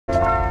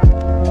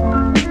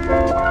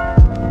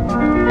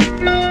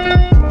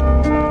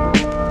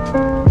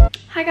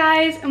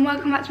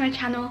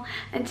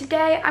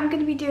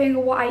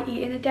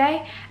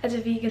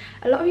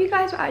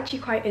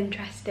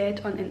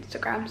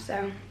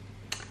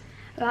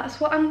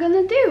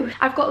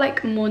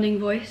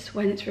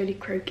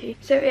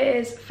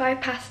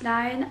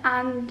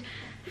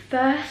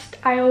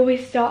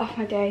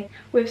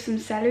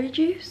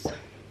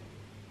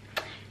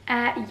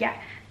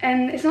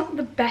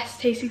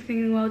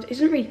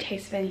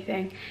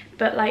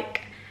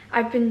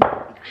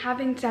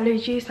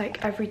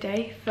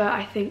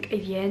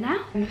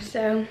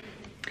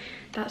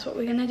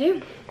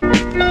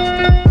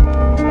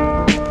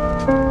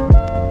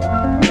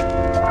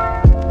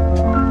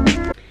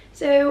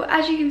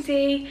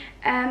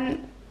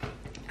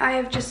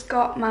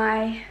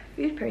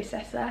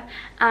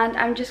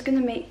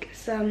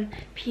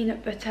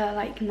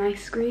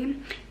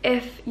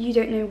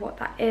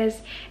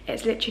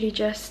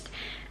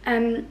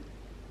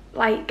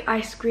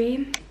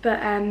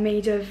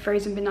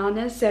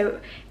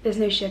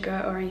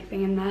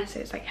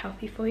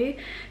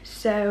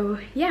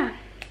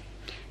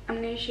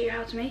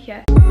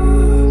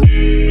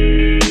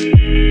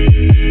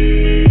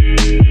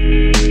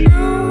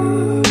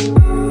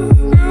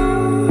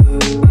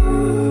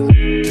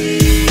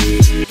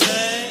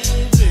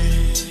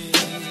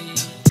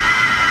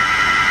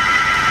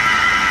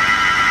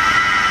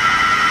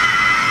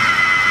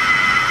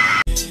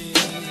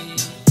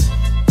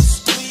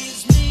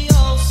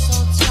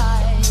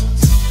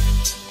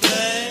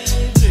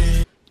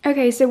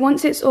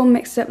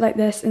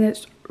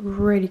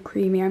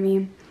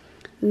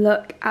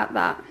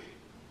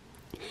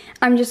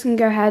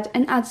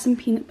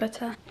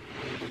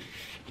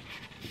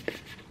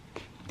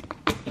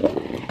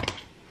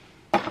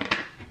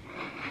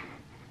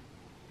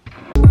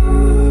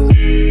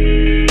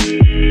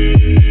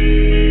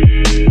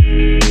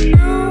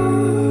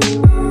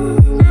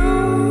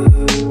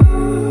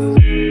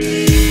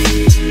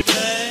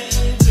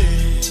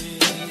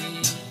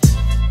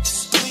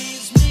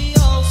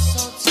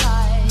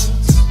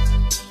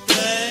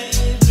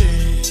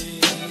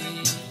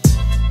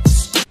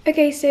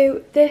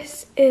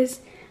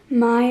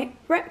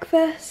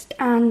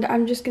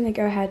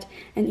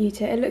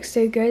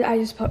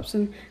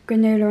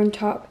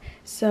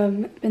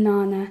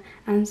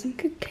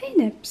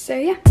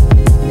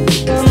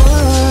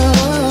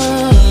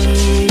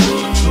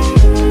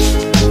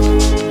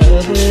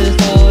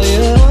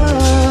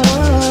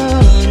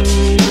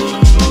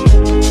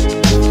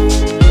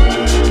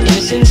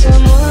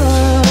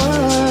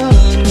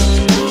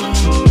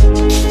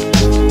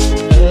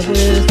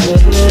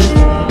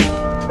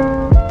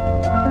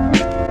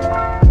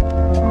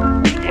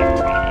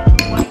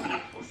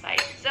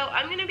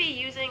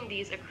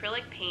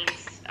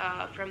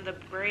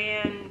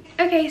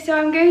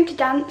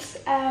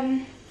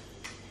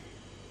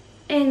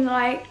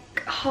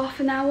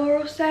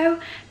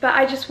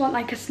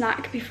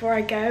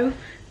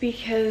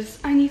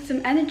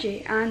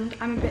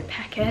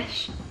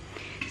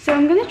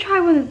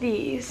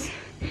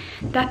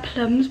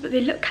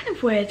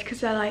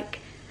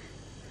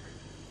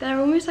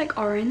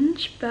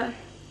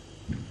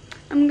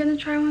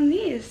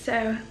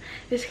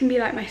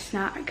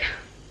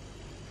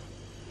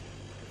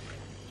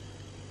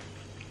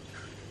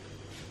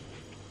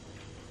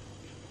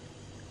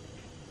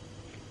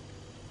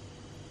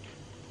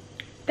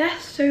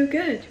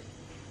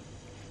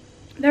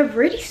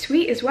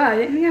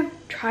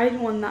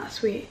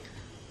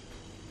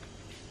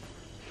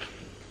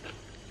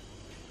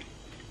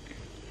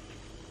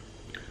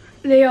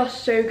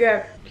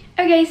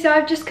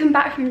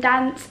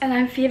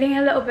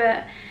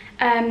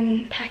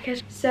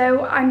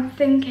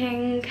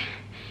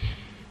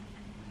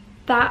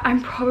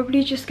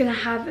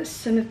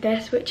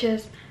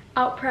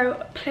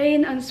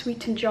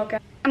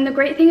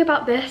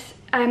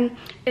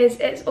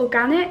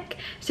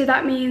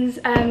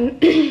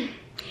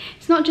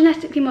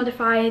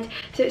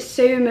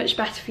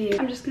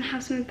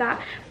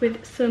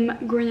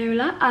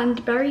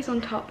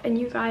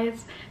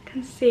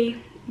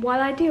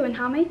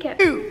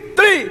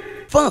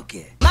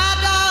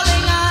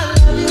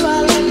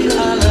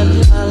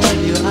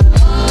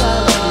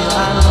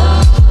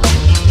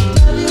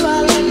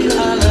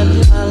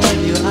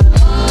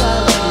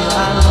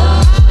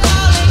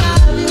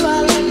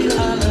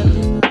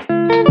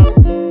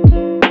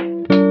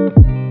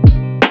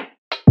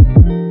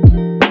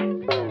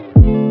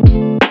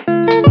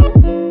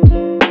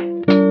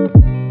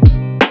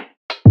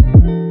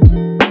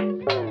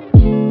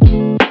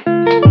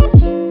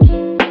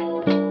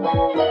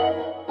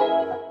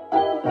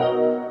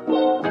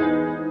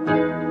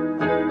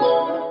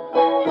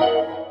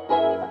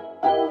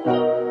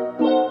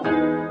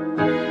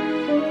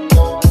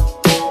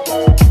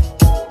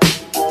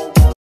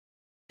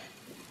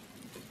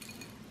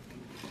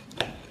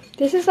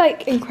This is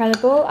like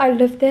incredible. I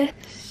love this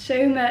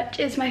so much.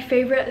 It's my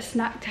favourite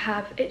snack to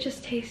have. It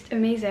just tastes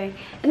amazing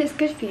and it's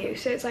good for you,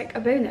 so it's like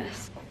a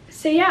bonus.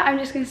 So yeah, I'm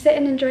just gonna sit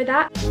and enjoy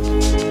that.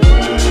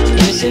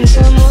 Missing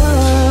someone.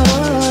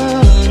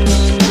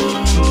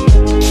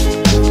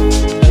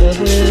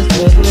 Love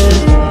is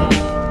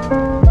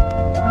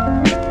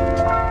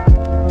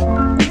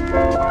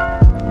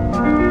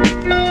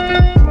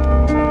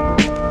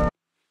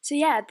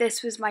yeah,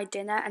 this was my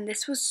dinner and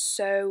this was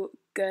so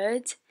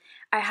good.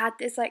 I had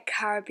this like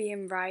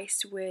Caribbean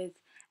rice with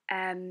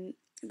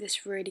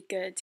this really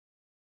good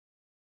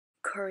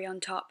curry on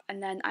top,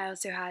 and then I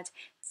also had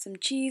some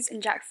cheese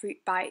and jackfruit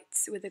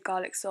bites with a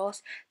garlic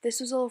sauce. This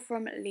was all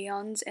from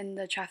Leon's in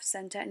the Trafford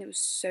Centre and it was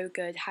so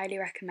good. Highly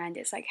recommend.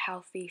 It's like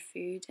healthy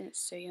food and it's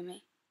so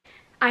yummy.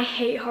 I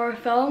hate horror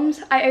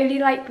films. I only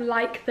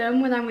like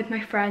them when I'm with my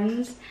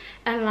friends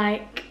and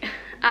like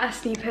at a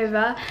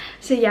sleepover.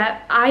 So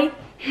yeah, I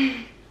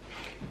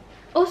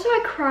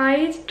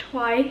cried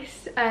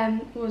twice.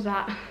 What was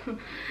that?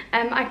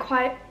 I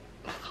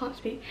can't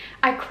speak.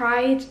 I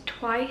cried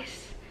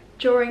twice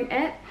during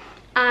it,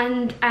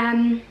 and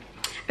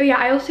oh yeah,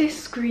 I also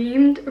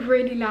screamed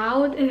really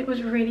loud and it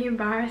was really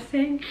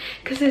embarrassing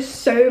because there's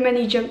so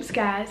many jump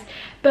scares.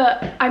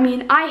 But I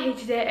mean, I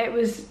hated it. It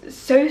was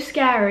so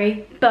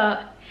scary,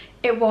 but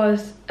it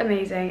was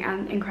amazing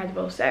and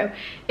incredible. So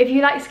if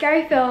you like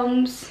scary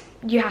films,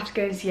 you have to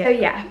go and see it. So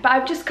yeah, but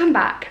I've just come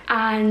back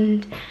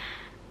and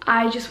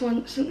I just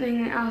want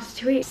something else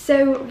to eat.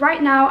 So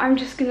right now I'm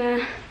just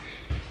gonna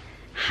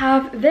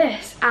have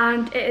this,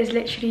 and it is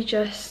literally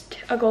just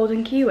a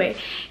golden kiwi.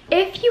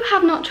 If you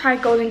have not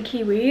tried golden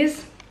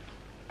kiwis,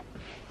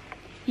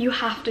 you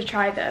have to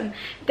try them.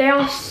 They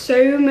are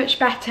so much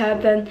better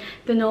than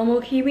the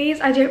normal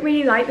kiwis. I don't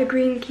really like the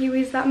green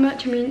kiwis that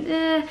much. I mean,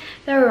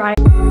 they're alright.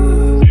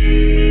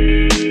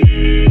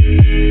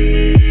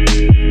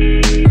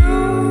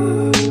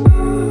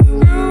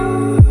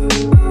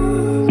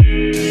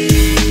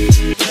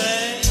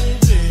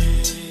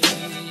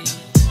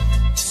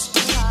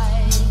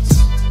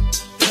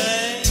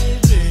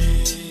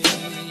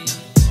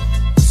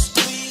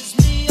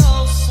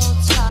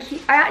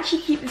 I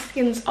actually keep the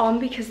skins on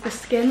because the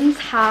skins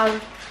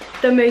have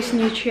the most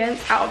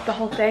nutrients out of the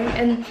whole thing,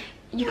 and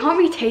you can't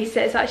really taste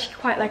it. It's actually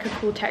quite like a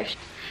cool texture.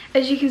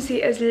 As you can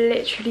see, it's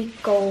literally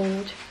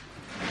gold.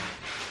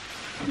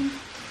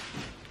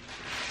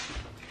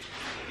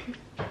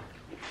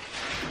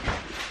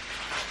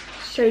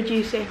 So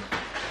juicy.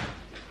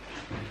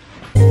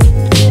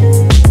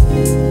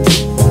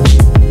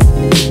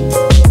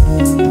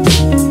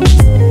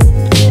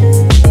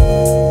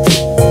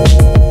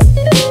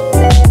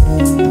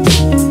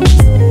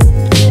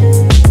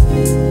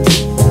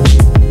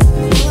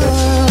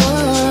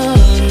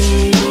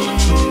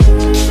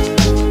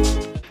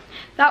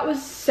 That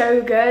was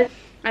so good.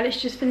 I literally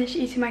just finished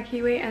eating my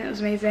kiwi and it was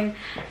amazing.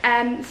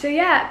 So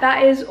yeah,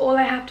 that is all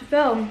I have to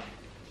film.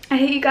 I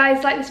hope you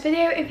guys liked this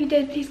video. If you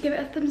did, please give it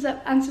a thumbs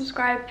up and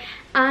subscribe.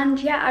 And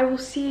yeah, I will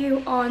see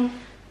you on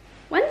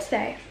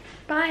Wednesday.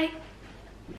 Bye.